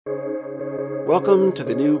Welcome to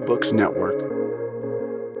the New Books Network.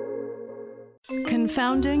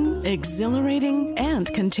 Confounding, exhilarating,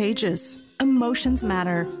 and contagious. Emotions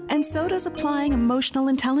matter, and so does applying emotional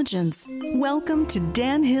intelligence. Welcome to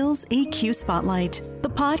Dan Hill's EQ Spotlight, the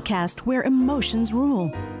podcast where emotions rule.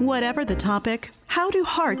 Whatever the topic, how do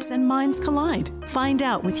hearts and minds collide? Find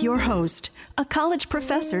out with your host, a college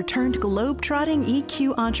professor turned globe-trotting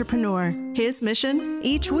EQ entrepreneur. His mission?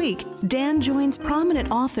 Each week, Dan joins prominent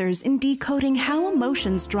authors in decoding how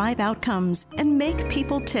emotions drive outcomes and make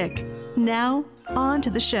people tick. Now, on to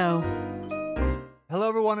the show. Hello,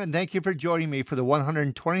 everyone, and thank you for joining me for the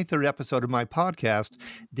 123rd episode of my podcast,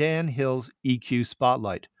 Dan Hill's EQ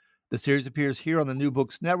Spotlight. The series appears here on the New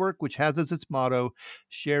Books Network, which has as its motto,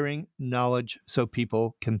 sharing knowledge so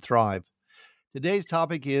people can thrive. Today's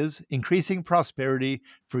topic is increasing prosperity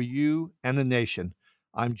for you and the nation.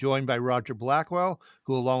 I'm joined by Roger Blackwell,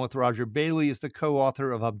 who, along with Roger Bailey, is the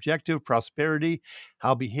co-author of Objective Prosperity,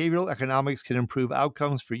 How Behavioral Economics Can Improve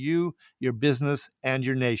Outcomes for You, Your Business, and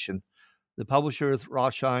Your Nation. The publisher is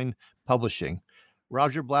Rothschild Publishing.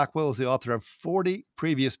 Roger Blackwell is the author of 40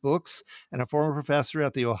 previous books and a former professor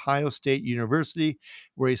at The Ohio State University,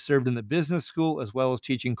 where he served in the business school as well as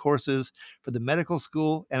teaching courses for the medical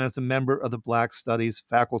school and as a member of the Black Studies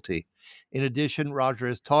faculty. In addition, Roger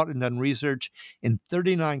has taught and done research in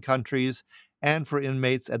 39 countries and for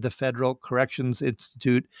inmates at the Federal Corrections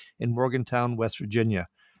Institute in Morgantown, West Virginia.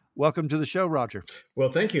 Welcome to the show, Roger. Well,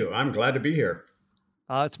 thank you. I'm glad to be here.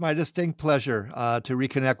 It's my distinct pleasure to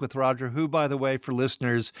reconnect with Roger, who, by the way, for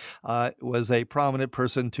listeners, was a prominent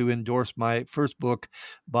person to endorse my first book,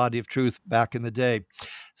 Body of Truth, back in the day.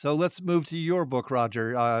 So let's move to your book,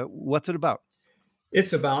 Roger. What's it about?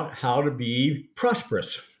 It's about how to be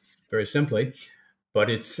prosperous, very simply, but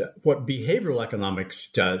it's what behavioral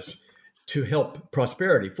economics does to help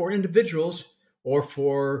prosperity for individuals or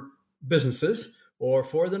for businesses or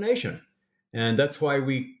for the nation. And that's why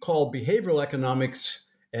we call behavioral economics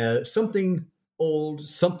something old,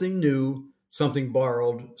 something new, something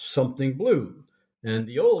borrowed, something blue. And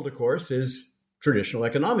the old, of course, is traditional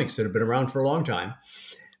economics that have been around for a long time.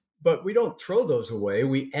 But we don't throw those away.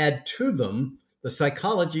 We add to them the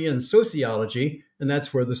psychology and sociology, and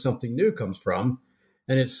that's where the something new comes from.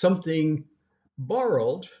 And it's something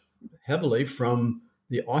borrowed heavily from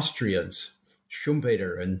the Austrians,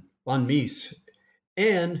 Schumpeter and von Mises,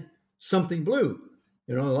 and something blue.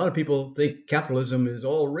 You know, a lot of people think capitalism is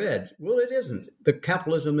all red. Well, it isn't. The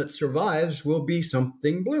capitalism that survives will be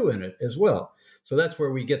something blue in it as well. So that's where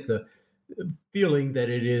we get the feeling that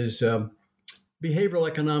it is behavioral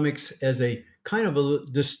economics as a kind of a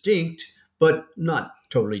distinct, but not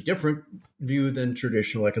totally different view than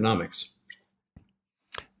traditional economics.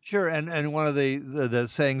 Sure, and one of the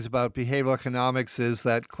sayings about behavioral economics is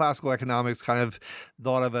that classical economics kind of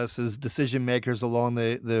thought of us as decision makers along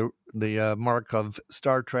the mark of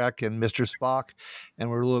Star Trek and Mr. Spock, and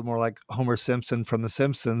we're a little more like Homer Simpson from The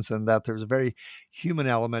Simpsons, and that there's a very human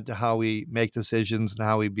element to how we make decisions and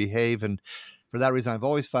how we behave. And for that reason, I've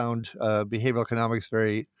always found behavioral economics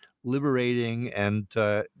very liberating and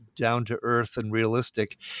down to earth and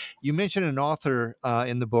realistic. You mentioned an author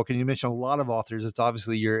in the book, and you mentioned a lot of authors. It's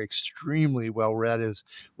obviously you're extremely well read as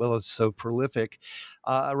well as so prolific.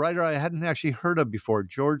 A writer I hadn't actually heard of before,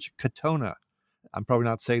 George Katona. I'm probably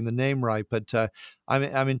not saying the name right, but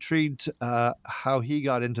I'm intrigued how he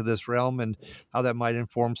got into this realm and how that might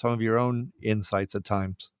inform some of your own insights at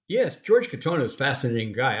times. Yes, George Katona is a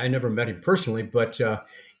fascinating guy. I never met him personally, but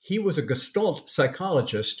he was a Gestalt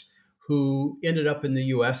psychologist who ended up in the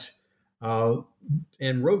U.S.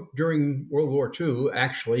 And wrote during World War II,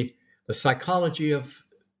 actually, The Psychology of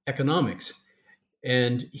Economics.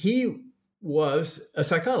 And he was a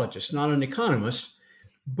psychologist, not an economist,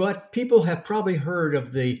 but people have probably heard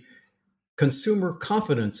of the Consumer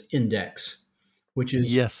Confidence Index, which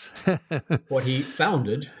is yes. what he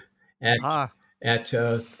founded at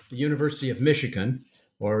the University of Michigan.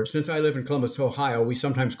 Or since I live in Columbus, Ohio, we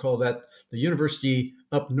sometimes call that the University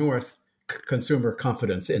Up North Consumer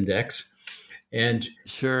Confidence Index. And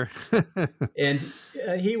sure. and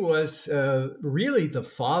he was really the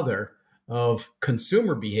father of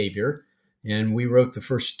consumer behavior. And we wrote the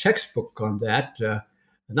first textbook on that,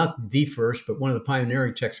 not the first, but one of the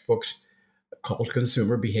pioneering textbooks called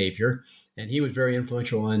Consumer Behavior. And he was very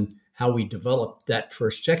influential on how we developed that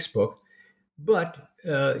first textbook. But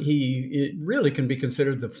he really can be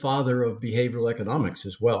considered the father of behavioral economics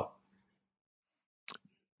as well.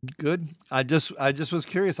 Good. I just was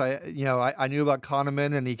curious. I knew about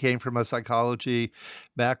Kahneman, and he came from a psychology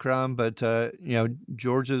background, but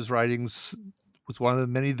George's writings was one of the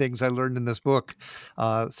many things I learned in this book.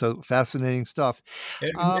 So fascinating stuff.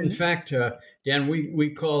 In fact, Dan, we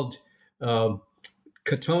called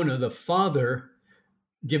Katona the father,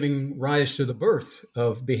 giving rise to the birth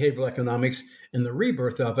of behavioral economics, and the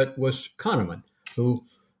rebirth of it was Kahneman, who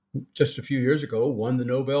just a few years ago won the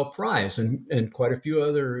Nobel Prize, and quite a few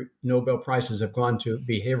other Nobel Prizes have gone to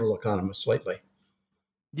behavioral economists lately.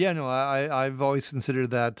 Yeah, no, I've always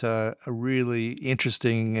considered that a really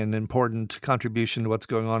interesting and important contribution to what's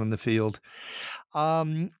going on in the field.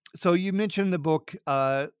 So you mentioned in the book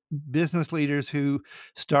business leaders who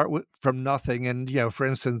start from nothing, and for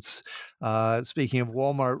instance, speaking of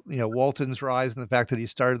Walmart, Walton's rise and the fact that he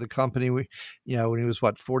started the company, when he was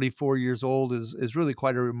 44 years old, is really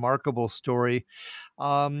quite a remarkable story.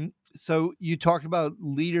 So you talked about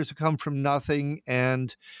leaders who come from nothing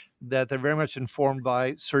and that they're very much informed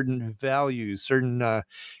by certain values, certain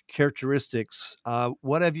characteristics.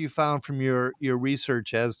 What have you found from your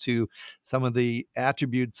research as to some of the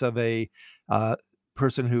attributes of a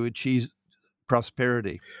person who achieves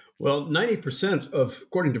prosperity? Well, 90%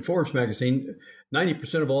 according to Forbes magazine,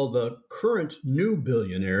 90% of all the current new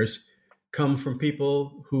billionaires come from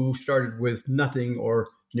people who started with nothing or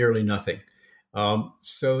nearly nothing.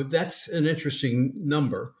 So that's an interesting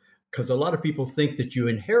number, because a lot of people think that you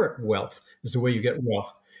inherit wealth is the way you get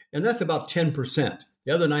wealth. And that's about 10%.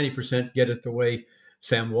 The other 90% get it the way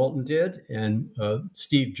Sam Walton did and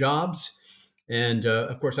Steve Jobs. And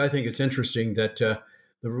of course, I think it's interesting that the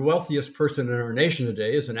wealthiest person in our nation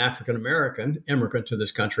today is an African-American immigrant to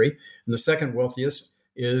this country. And the second wealthiest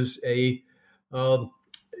is a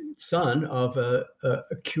son of a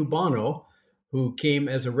Cubano who came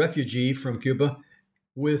as a refugee from Cuba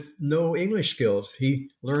with no English skills.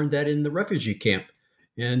 He learned that in the refugee camp.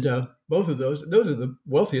 And both of those are the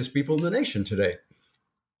wealthiest people in the nation today.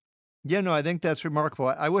 Yeah, no, I think that's remarkable.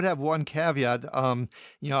 I would have one caveat.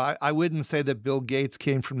 I wouldn't say that Bill Gates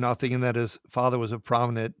came from nothing and that his father was a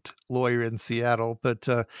prominent lawyer in Seattle, but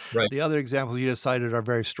Right. The other examples you just cited are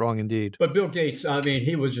very strong indeed. But Bill Gates, I mean,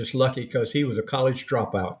 he was just lucky because he was a college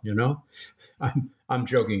dropout, I'm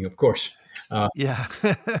joking, of course. Yeah.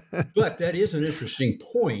 But that is an interesting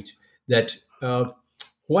point, that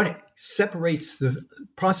what separates the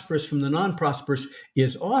prosperous from the non-prosperous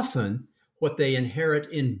is often what they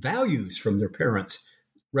inherit in values from their parents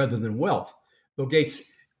rather than wealth. Bill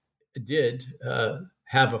Gates did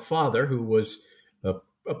have a father who was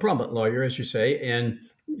a prominent lawyer, as you say, and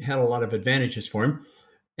had a lot of advantages for him,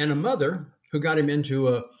 and a mother who got him into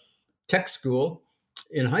a tech school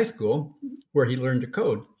in high school where he learned to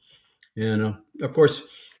code. And of course,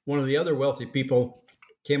 one of the other wealthy people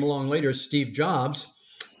came along later, Steve Jobs,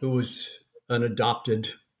 who was an adopted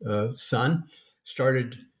son,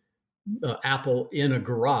 started Apple in a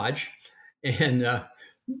garage. And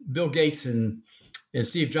Bill Gates and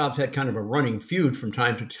Steve Jobs had kind of a running feud from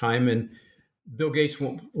time to time. And Bill Gates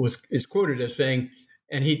is quoted as saying,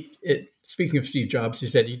 and speaking of Steve Jobs, he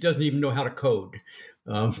said he doesn't even know how to code,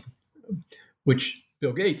 which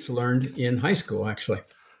Bill Gates learned in high school, actually.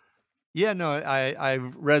 Yeah, no,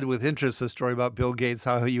 I've read with interest the story about Bill Gates,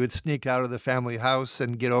 how he would sneak out of the family house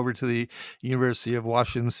and get over to the University of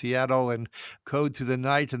Washington, Seattle, and code through the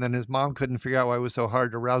night. And then his mom couldn't figure out why it was so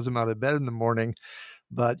hard to rouse him out of bed in the morning.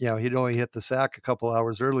 But, he'd only hit the sack a couple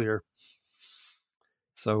hours earlier.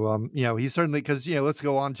 So, he certainly, because, let's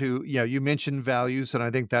go on to, you mentioned values, and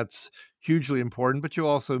I think that's hugely important, but you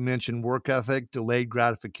also mentioned work ethic, delayed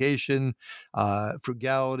gratification,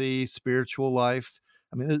 frugality, spiritual life.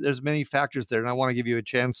 I mean, there's many factors there, and I want to give you a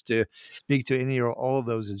chance to speak to any or all of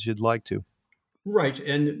those as you'd like to. Right.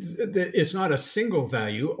 And it's not a single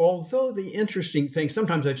value, although the interesting thing,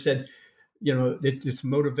 sometimes I've said, it's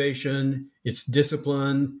motivation, it's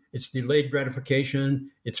discipline, it's delayed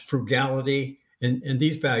gratification, it's frugality, and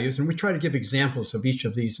these values. And we try to give examples of each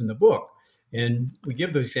of these in the book. And we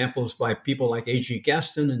give those examples by people like A.G.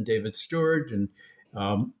 Gaston and David Stewart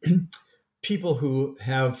and people who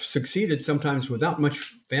have succeeded sometimes without much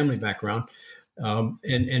family background,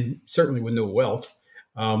 and certainly with no wealth.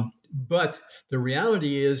 But the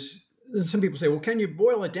reality is, some people say, well, can you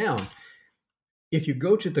boil it down? If you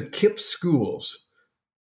go to the KIPP schools,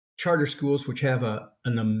 charter schools, which have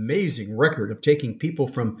an amazing record of taking people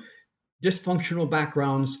from dysfunctional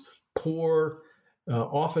backgrounds, poor,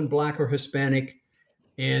 often Black or Hispanic,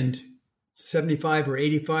 and 75 or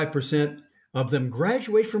 85% of them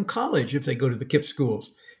graduate from college if they go to the KIPP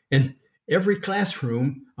schools. And every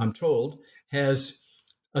classroom, I'm told, has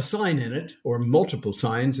a sign in it, or multiple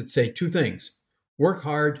signs that say two things: work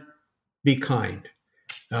hard, be kind.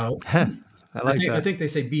 I like that. I think they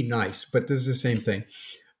say be nice, but this is the same thing.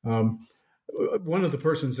 one of the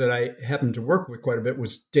persons that I happened to work with quite a bit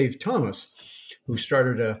was Dave Thomas, who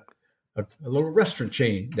started a little restaurant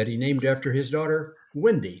chain that he named after his daughter,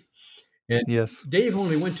 Wendy. And Yes. Dave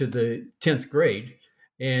only went to the 10th grade,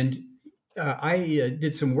 and I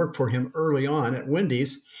did some work for him early on at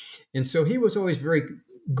Wendy's. And so he was always very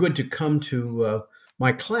good to come to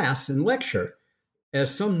my class and lecture,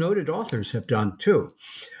 as some noted authors have done too,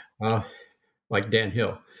 like Dan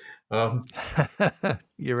Hill.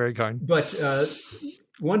 You're very kind. But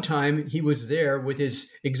one time he was there with his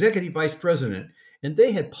executive vice president, and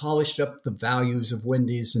they had polished up the values of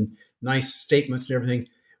Wendy's and nice statements and everything,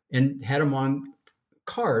 and had them on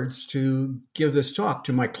cards to give this talk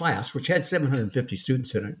to my class, which had 750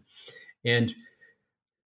 students in it. And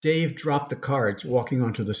Dave dropped the cards walking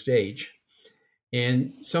onto the stage.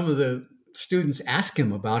 And some of the students asked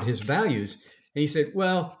him about his values. And he said,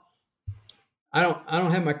 well, I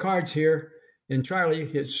don't have my cards here. And Charlie,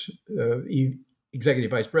 his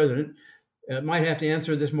executive vice president, might have to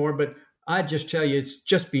answer this more, but I'd just tell you, it's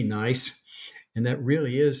just be nice. And that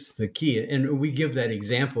really is the key. And we give that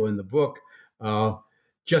example in the book.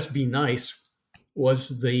 Just be nice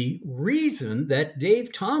was the reason that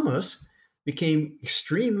Dave Thomas became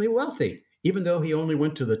extremely wealthy, even though he only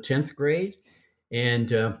went to the 10th grade.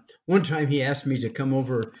 And one time he asked me to come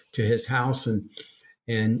over to his house,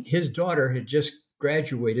 and his daughter had just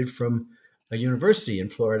graduated from a university in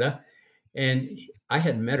Florida. And I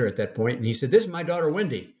hadn't met her at that point. And he said, this is my daughter,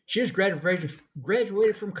 Wendy. She just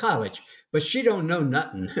graduated from college, but she don't know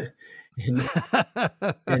nothing. and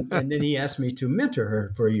then he asked me to mentor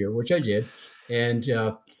her for a year, which I did. And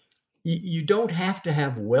you don't have to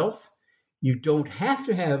have wealth. You don't have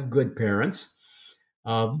to have good parents.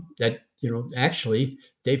 Actually,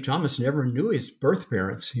 Dave Thomas never knew his birth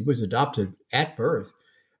parents. He was adopted at birth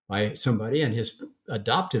by somebody, and his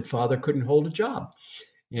adopted father couldn't hold a job.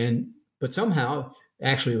 But somehow,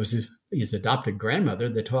 actually, it was his adopted grandmother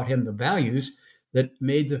that taught him the values that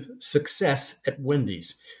made the success at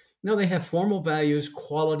Wendy's. Now, they have formal values,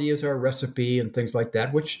 quality is our recipe, and things like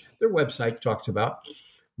that, which their website talks about.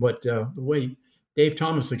 But the way Dave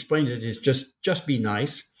Thomas explained it is just be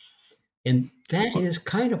nice. And that is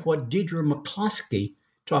kind of what Deidre McCloskey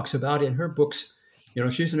talks about in her books.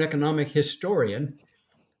 She's an economic historian,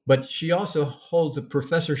 but she also holds a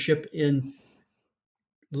professorship in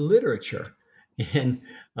literature. And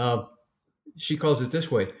she calls it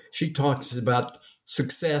this way. She talks about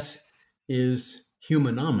success is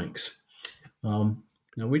humanomics.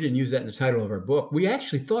 Now, we didn't use that in the title of our book. We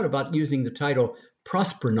actually thought about using the title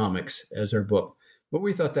Prospernomics as our book, but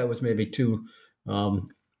we thought that was maybe too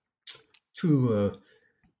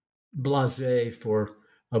blasé for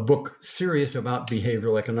a book serious about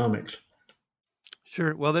behavioral economics.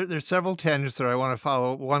 Sure. Well, there's several tangents that I want to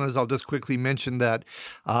follow. One is I'll just quickly mention that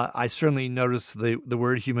I certainly noticed the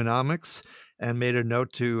word humanomics and made a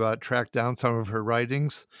note to track down some of her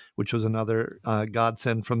writings, which was another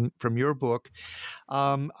godsend from your book.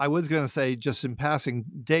 I was going to say, just in passing,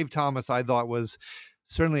 Dave Thomas, I thought, was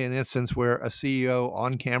certainly an instance where a CEO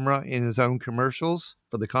on camera in his own commercials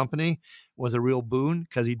for the company was a real boon,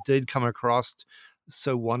 because he did come across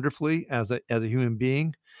so wonderfully as a human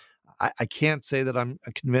being. I can't say that I'm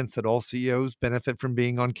convinced that all CEOs benefit from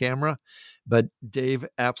being on camera, but Dave,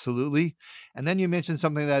 absolutely. And then you mentioned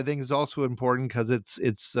something that I think is also important, because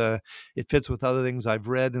it fits with other things I've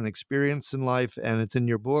read and experienced in life, and it's in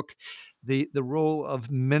your book, the role of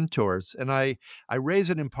mentors. And I raise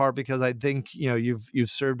it in part because I think you've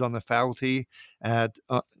served on the faculty at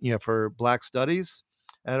for Black Studies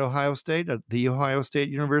at Ohio State, at the Ohio State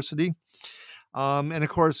University. And of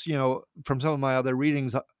course, from some of my other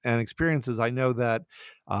readings and experiences, I know that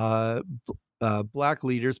Black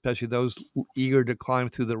leaders, especially those eager to climb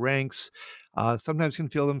through the ranks, sometimes can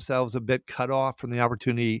feel themselves a bit cut off from the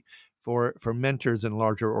opportunity for mentors in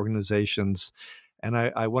larger organizations. And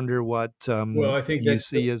I wonder what I think you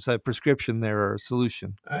see as a prescription there or a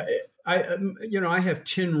solution. I have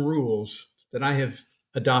 10 rules that I have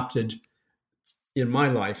adopted in my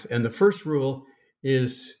life. And the first rule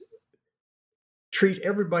is treat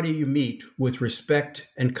everybody you meet with respect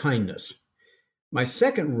and kindness. My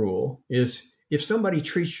second rule is if somebody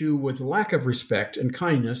treats you with lack of respect and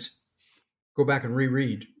kindness, go back and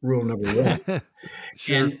reread rule number 1.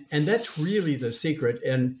 Sure. And that's really the secret.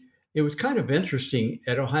 And it was kind of interesting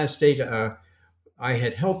at Ohio State. I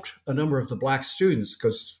had helped a number of the Black students,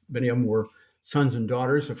 because many of them were sons and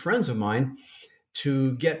daughters of friends of mine,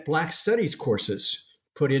 to get Black Studies courses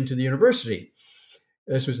put into the university.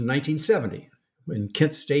 This was in 1970. When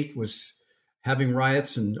Kent State was having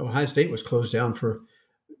riots and Ohio State was closed down for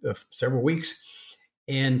several weeks.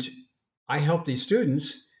 And I helped these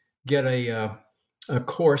students get a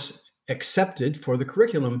course accepted for the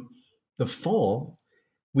curriculum the fall,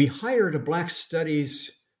 we hired a Black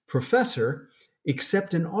Studies professor,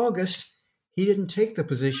 except in August, he didn't take the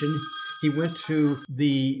position. He went to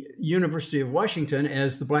the University of Washington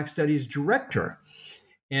as the Black Studies director.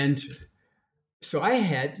 And so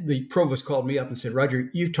the provost called me up and said, Roger,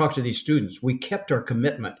 you talk to these students. We kept our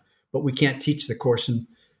commitment, but we can't teach the course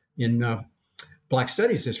in Black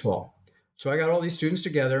Studies this fall. So I got all these students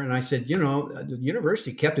together and I said, the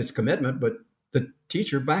university kept its commitment, but the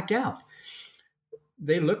teacher backed out.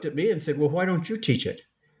 They looked at me and said, well, why don't you teach it?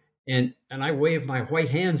 And I waved my white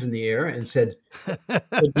hands in the air and said,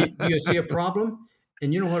 do you see a problem?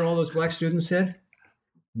 And you know what all those Black students said?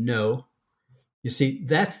 No. You see,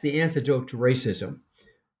 that's the antidote to racism.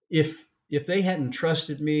 If they hadn't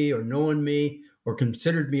trusted me or known me or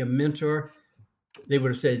considered me a mentor, they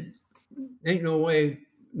would have said, ain't no way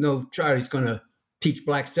no Charlie's going to teach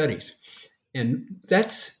Black Studies. And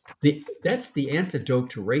that's the antidote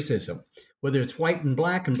to racism, whether it's white and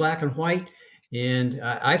black and white. And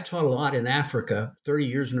I've taught a lot in Africa, 30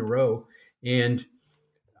 years in a row, and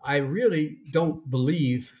I really don't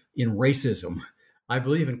believe in racism. I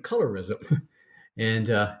believe in colorism. And,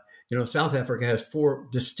 South Africa has 4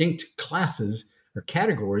 distinct classes or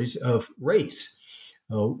categories of race.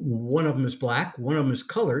 One of them is black, one of them is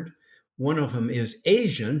colored, one of them is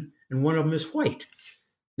Asian, and one of them is white.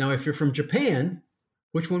 Now, if you're from Japan,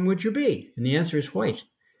 which one would you be? And the answer is white.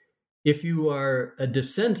 If you are a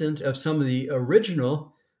descendant of some of the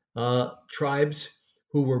original tribes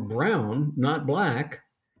who were brown, not black,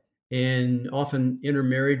 and often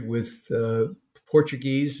intermarried with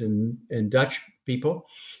Portuguese and Dutch people,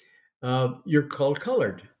 you're called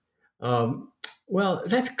colored. Well,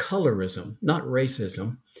 that's colorism, not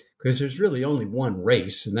racism, because there's really only one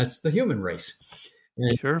race, and that's the human race.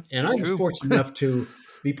 And, Sure. And I was fortunate enough to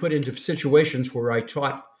be put into situations where I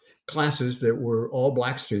taught classes that were all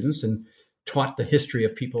Black students and taught the history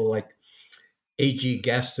of people like A.G.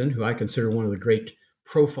 Gaston, who I consider one of the great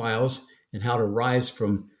profiles, and how to rise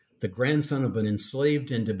from the grandson of an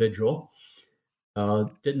enslaved individual.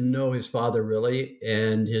 Didn't know his father really,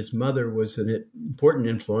 and his mother was an important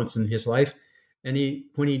influence in his life. And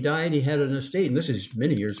when he died, he had an estate, and this is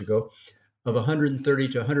many years ago, of $130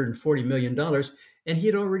 to $140 million, and he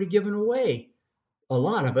had already given away a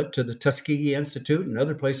lot of it to the Tuskegee Institute and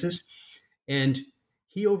other places. And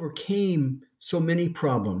he overcame so many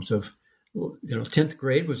problems of, 10th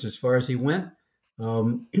grade was as far as he went,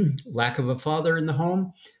 lack of a father in the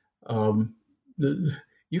home.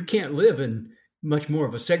 You can't live in much more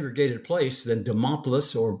of a segregated place than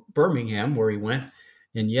Demopolis or Birmingham, where he went.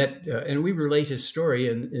 And yet, and we relate his story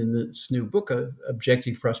in this new book,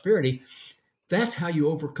 Objective Prosperity. That's how you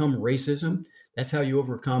overcome racism. That's how you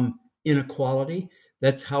overcome inequality.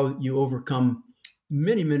 That's how you overcome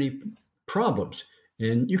many, many problems.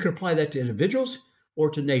 And you can apply that to individuals or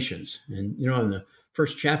to nations. And, in the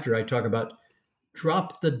first chapter, I talk about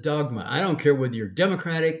drop the dogma. I don't care whether you're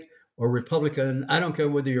Democratic or Republican. I don't care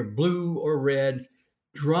whether you're blue or red.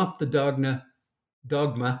 Drop the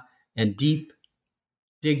dogma and dig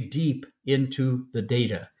deep into the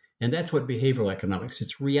data. And that's what behavioral economics,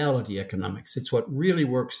 it's reality economics. It's what really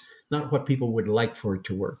works, not what people would like for it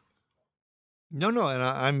to work. No, and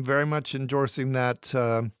I'm very much endorsing that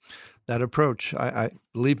that approach. I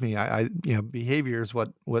believe me, behavior is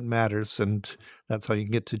what matters, and that's how you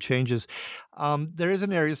can get to changes. There is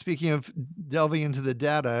an area, speaking of delving into the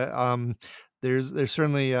data, there's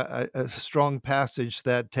certainly a strong passage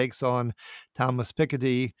that takes on Thomas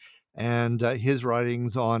Piketty and his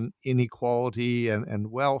writings on inequality and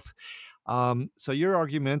wealth. So your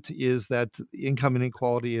argument is that income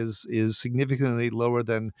inequality is significantly lower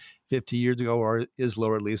than 50 years ago, or is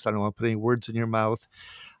lower at least. I don't want to put any words in your mouth.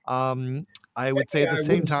 I would say at the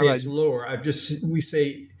same time, it's lower. We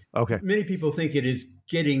say okay. Many people think it is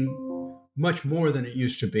getting much more than it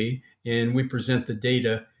used to be, and we present the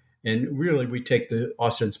data, and really we take the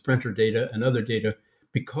Austin Sprinter data and other data,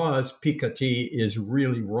 because Piketty is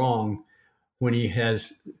really wrong when he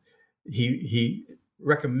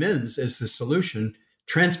recommends as the solution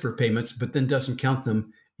transfer payments, but then doesn't count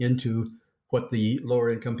them into what the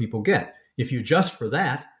lower income people get. If you adjust for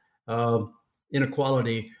that,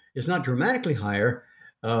 inequality is not dramatically higher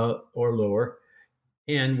or lower.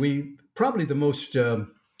 And probably the most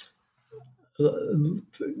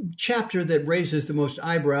chapter that raises the most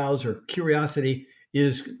eyebrows or curiosity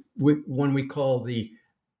is one we call the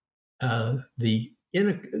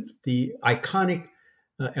iconic,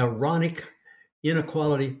 ironic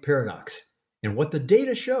inequality paradox. And what the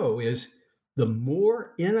data show is the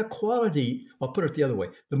more inequality, I'll put it the other way,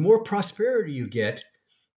 the more prosperity you get,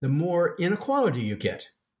 the more inequality you get.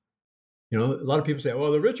 A lot of people say,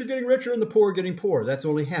 well, the rich are getting richer and the poor are getting poorer. That's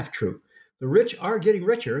only half true. The rich are getting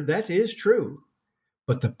richer. That is true.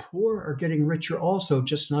 But the poor are getting richer also,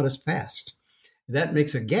 just not as fast. That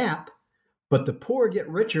makes a gap, but the poor get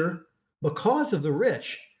richer because of the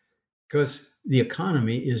rich, because the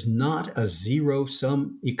economy is not a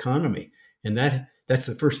zero-sum economy. And that's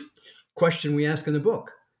the first question we ask in the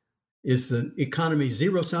book. Is the economy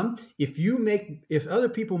zero-sum? If other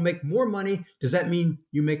people make more money, does that mean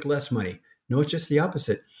you make less money? No, it's just the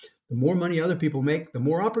opposite. The more money other people make, the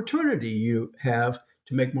more opportunity you have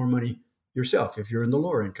to make more money yourself if you're in the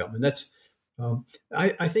lower income. And that's,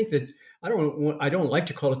 I think that I don't like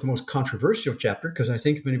to call it the most controversial chapter, because I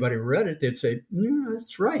think if anybody read it, they'd say, yeah,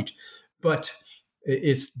 that's right. But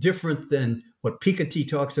it's different than what Piketty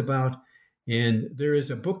talks about. And there is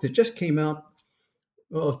a book that just came out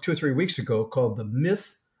 2 or 3 weeks ago called The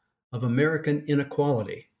Myth of American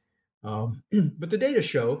Inequality. But the data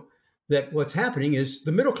show that what's happening is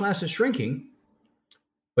the middle class is shrinking,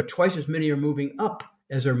 but twice as many are moving up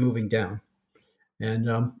as are moving down.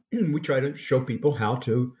 And we try to show people how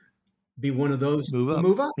to be one of those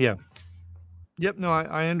move up. Yeah. Yep. No,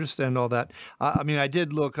 I understand all that. I mean, I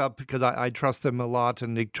did look up because I trust them a lot,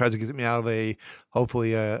 and it tries to get me out of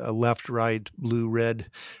hopefully a left-right, blue-red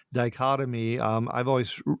dichotomy. I've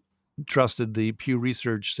always trusted the Pew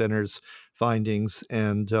Research Center's findings,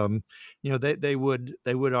 and they would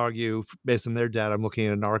argue, based on their data. I'm looking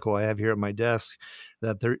at an article I have here at my desk,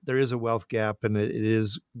 that there is a wealth gap, and it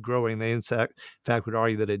is growing. They in fact would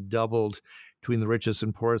argue that it doubled between the richest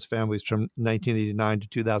and poorest families from 1989 to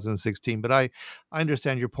 2016. But I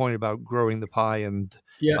understand your point about growing the pie and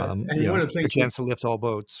one of the things, a chance to lift all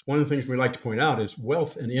boats. One of the things we like to point out is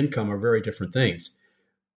wealth and income are very different things.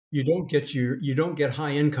 You don't get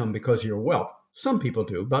high income because of your wealth. Some people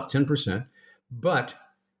do, about 10%. But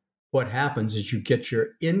what happens is you get your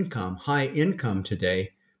income, high income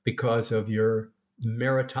today, because of your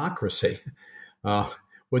meritocracy.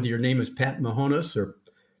 Whether your name is Pat Mahomes or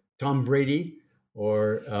Tom Brady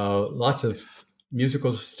or lots of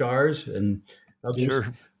musical stars and others.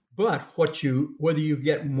 Sure. But whether you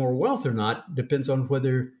get more wealth or not depends on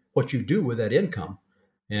what you do with that income.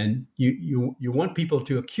 And you want people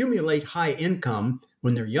to accumulate high income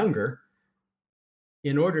when they're younger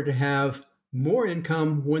in order to have more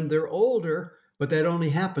income when they're older, but that only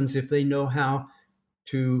happens if they know how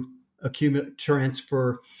to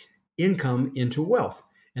transfer income into wealth.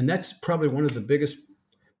 And that's probably one of the biggest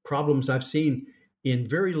problems I've seen in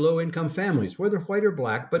very low income families, whether white or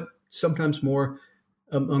black, but sometimes more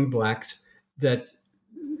among blacks, that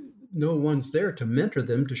no one's there to mentor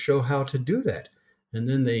them to show how to do that. And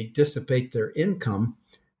then they dissipate their income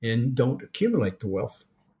and don't accumulate the wealth.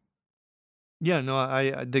 Yeah, no,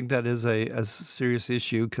 I think that is a serious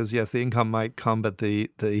issue, because yes, the income might come, but the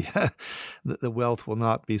the wealth will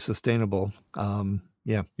not be sustainable.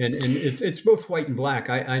 Yeah, and it's both white and black.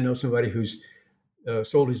 I know somebody who's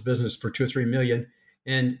sold his business for $2 or $3 million,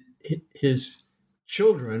 and his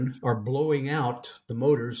children are blowing out the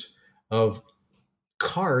motors of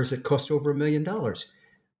cars that cost over $1 million.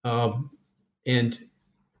 And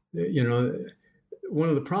one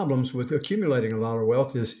of the problems with accumulating a lot of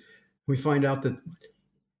wealth is we find out that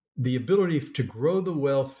the ability to grow the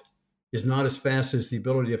wealth is not as fast as the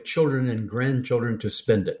ability of children and grandchildren to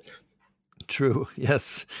spend it. True.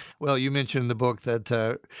 Yes. Well, you mentioned in the book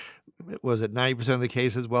that was it 90% of the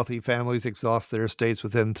cases wealthy families exhaust their estates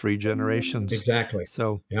within 3 generations. Exactly.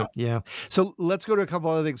 So yeah. So let's go to a couple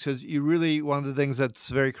other things, because one of the things that's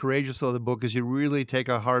very courageous of the book is you really take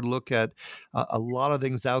a hard look at a lot of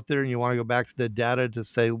things out there, and you want to go back to the data to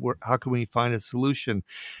say, how can we find a solution?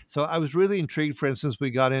 So I was really intrigued. For instance, we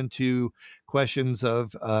got into questions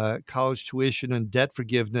of college tuition and debt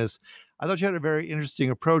forgiveness. I thought you had a very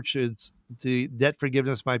interesting approach. The debt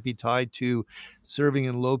forgiveness might be tied to serving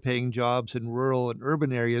in low-paying jobs in rural and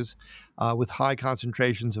urban areas with high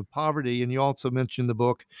concentrations of poverty. And you also mentioned the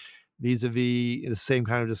book vis-a-vis the same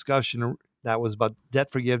kind of discussion that was about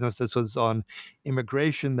debt forgiveness. This was on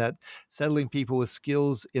immigration, that settling people with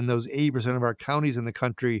skills in those 80% of our counties in the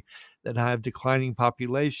country that have declining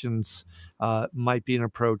populations might be an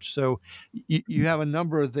approach. So you have a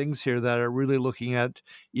number of things here that are really looking at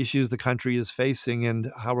issues the country is facing and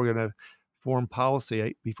how we're going to form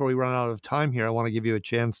policy. Before we run out of time here, I want to give you a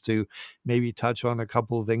chance to maybe touch on a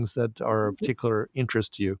couple of things that are of particular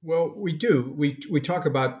interest to you. Well, we do. We talk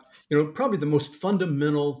about, probably the most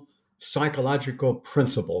fundamental psychological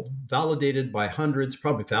principle validated by hundreds,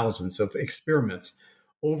 probably thousands of experiments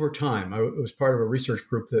over time. I was part of a research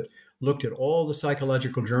group that looked at all the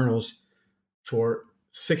psychological journals for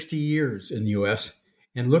 60 years in the U.S.,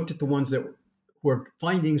 and looked at the ones that where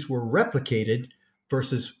findings were replicated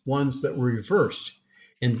versus ones that were reversed.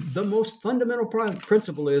 And the most fundamental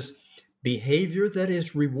principle is behavior that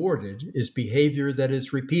is rewarded is behavior that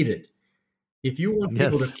is repeated. If you want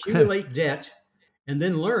people to accumulate debt and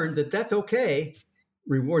then learn that that's okay,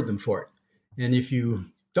 reward them for it. And if you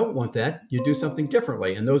don't want that, you do something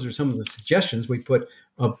differently. And those are some of the suggestions we put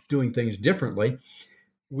of doing things differently.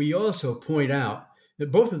 We also point out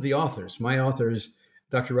that both of the authors, my author is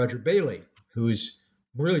Dr. Roger Bailey, who's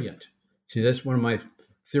brilliant. See, that's one of my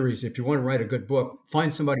theories. If you want to write a good book,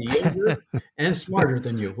 find somebody younger and smarter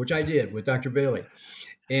than you, which I did with Dr. Bailey.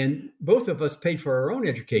 And both of us paid for our own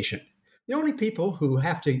education. The only people who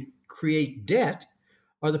have to create debt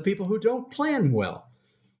are the people who don't plan well.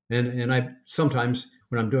 And I sometimes,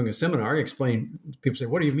 when I'm doing a seminar, I explain, people say,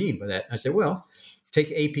 what do you mean by that? I say, well,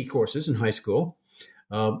 take AP courses in high school,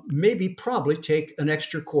 probably take an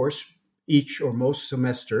extra course each or most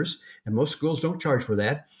semesters, and most schools don't charge for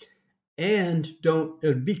that, and don't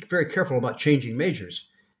be very careful about changing majors.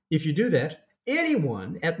 If you do that,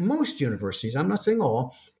 anyone at most universities, I'm not saying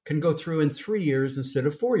all, can go through in 3 years instead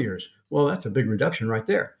of 4 years. Well, that's a big reduction right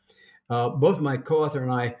there. Both my co-author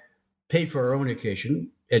and I paid for our own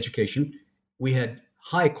education. We had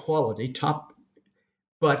high quality,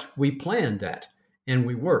 but we planned that and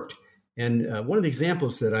we worked. And one of the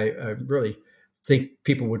examples that I really think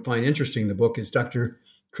people would find interesting in the book is Dr.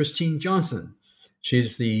 Christine Johnson.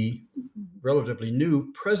 She's the relatively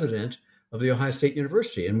new president of the Ohio State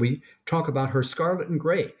University. And we talk about her scarlet and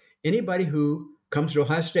gray. Anybody who comes to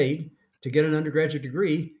Ohio State to get an undergraduate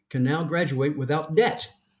degree can now graduate without debt.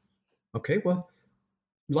 Okay, well,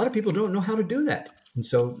 a lot of people don't know how to do that. And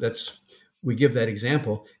so we give that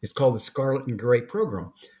example. It's called the Scarlet and Gray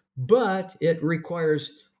program. But it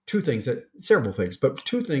requires several things, but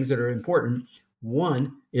two things that are important.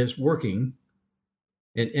 One is working,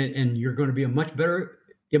 and you're going to be a much better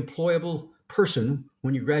employable person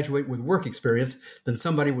when you graduate with work experience than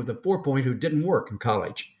somebody with a 4.0 who didn't work in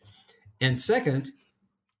college. And second,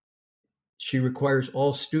 she requires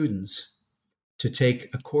all students to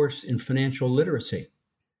take a course in financial literacy.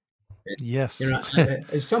 Yes.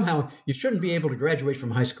 Somehow you shouldn't be able to graduate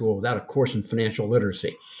from high school without a course in financial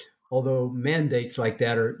literacy, although mandates like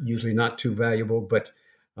that are usually not too valuable. But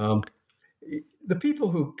the people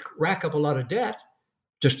who rack up a lot of debt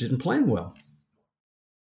just didn't plan well.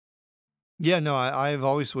 Yeah, no, I've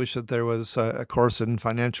always wished that there was a course in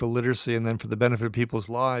financial literacy, and then for the benefit of people's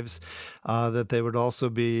lives, that there would also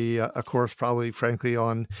be a course probably, frankly,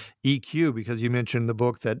 on EQ, because you mentioned in the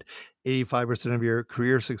book that 85% of your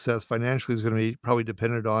career success financially is going to be probably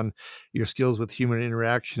dependent on your skills with human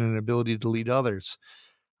interaction and ability to lead others.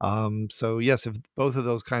 So yes, if both of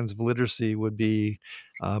those kinds of literacy would be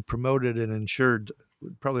promoted and ensured,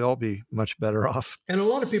 we'd probably all be much better off. And a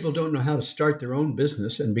lot of people don't know how to start their own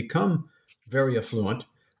business and become very affluent.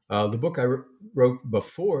 The book I wrote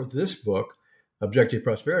before this book, Objective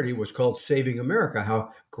Prosperity, was called Saving America, how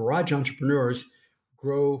garage entrepreneurs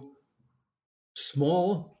grow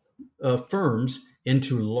small firms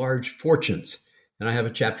into large fortunes. And I have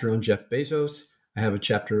a chapter on Jeff Bezos. I have a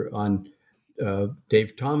chapter on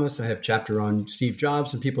Dave Thomas. I have a chapter on Steve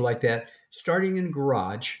Jobs and people like that, starting in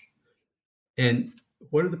garage. And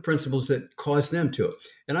what are the principles that cause them to?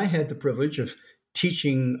 And I had the privilege of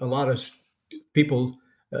teaching a lot of people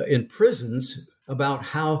in prisons about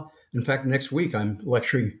how, in fact, next week I'm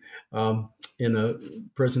lecturing in a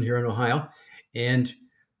prison here in Ohio, and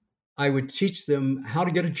I would teach them how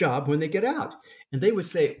to get a job when they get out. And they would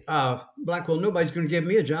say, Blackwell, nobody's going to give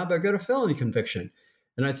me a job. I've got a felony conviction.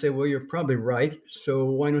 And I'd say, well, you're probably right. So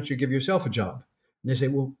why don't you give yourself a job? And they say,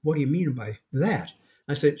 well, what do you mean by that?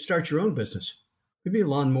 I say, start your own business. It could be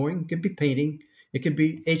lawn mowing, it could be painting, it could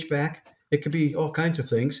be HVAC, it could be all kinds of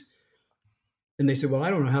things. And they said, well, I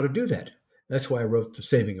don't know how to do that. That's why I wrote the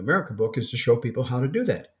Saving America book, is to show people how to do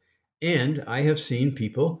that. And I have seen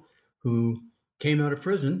people who came out of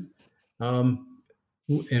prison and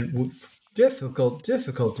difficult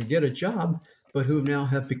to get a job, but who now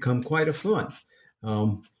have become quite affluent.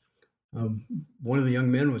 One of the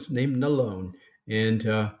young men was named Nalone,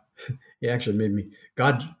 and he actually made me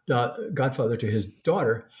godfather to his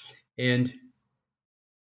daughter. And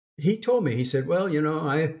he told me, he said, well,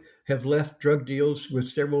 I have left drug deals with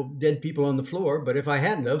several dead people on the floor, but if I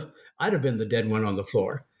hadn't have, I'd have been the dead one on the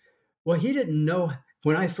floor. Well, he didn't know,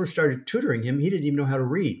 when I first started tutoring him, he didn't even know how to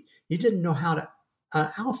read. He didn't know how to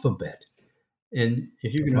alphabet. And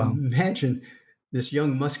if you can imagine this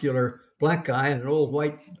young muscular black guy and an old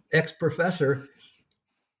white ex-professor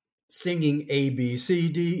singing A, B, C,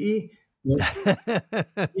 D, E, Well,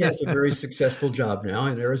 he has a very successful job now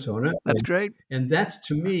in Arizona. That's great. And that's,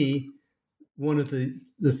 to me, one of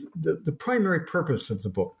the primary purpose of the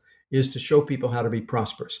book is to show people how to be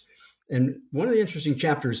prosperous. And one of the interesting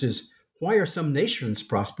chapters is, why are some nations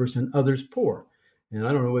prosperous and others poor? And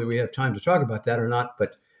I don't know whether we have time to talk about that or not,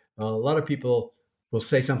 but a lot of people will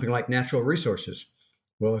say something like natural resources.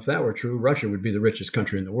 Well, if that were true, Russia would be the richest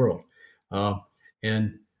country in the world.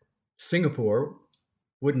 And Singapore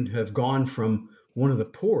wouldn't have gone from one of the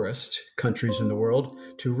poorest countries in the world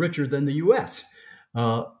to richer than the U.S.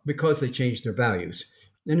 Because they changed their values.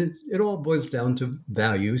 And it all boils down to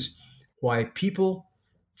values, why people,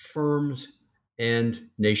 firms, and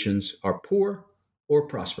nations are poor or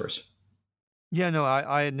prosperous. Yeah, no,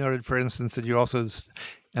 I had noted, for instance, that you also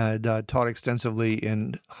taught extensively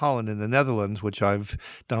in Holland and the Netherlands, which I've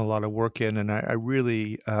done a lot of work in, and I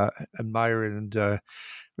really admire and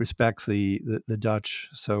respect the Dutch.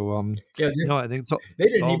 So, I think they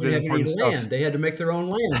didn't all even have any stuff. land. They had to make their own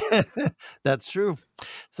land. That's true.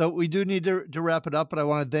 So we do need to wrap it up, but I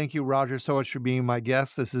want to thank you, Roger, so much for being my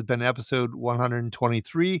guest. This has been episode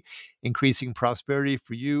 123, Increasing Prosperity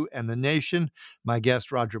for You and the Nation. My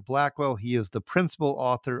guest, Roger Blackwell. He is the principal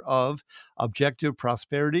author of Objective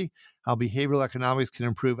Prosperity, How Behavioral Economics Can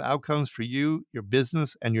Improve Outcomes for You, Your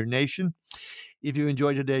Business, and Your Nation. If you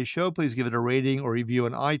enjoyed today's show, please give it a rating or review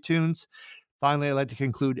on iTunes. Finally, I'd like to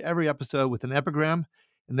conclude every episode with an epigram.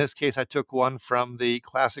 In this case, I took one from the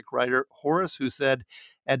classic writer Horace, who said,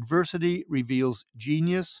 "Adversity reveals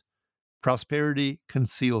genius, prosperity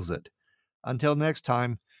conceals it." Until next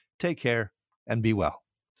time, take care and be well.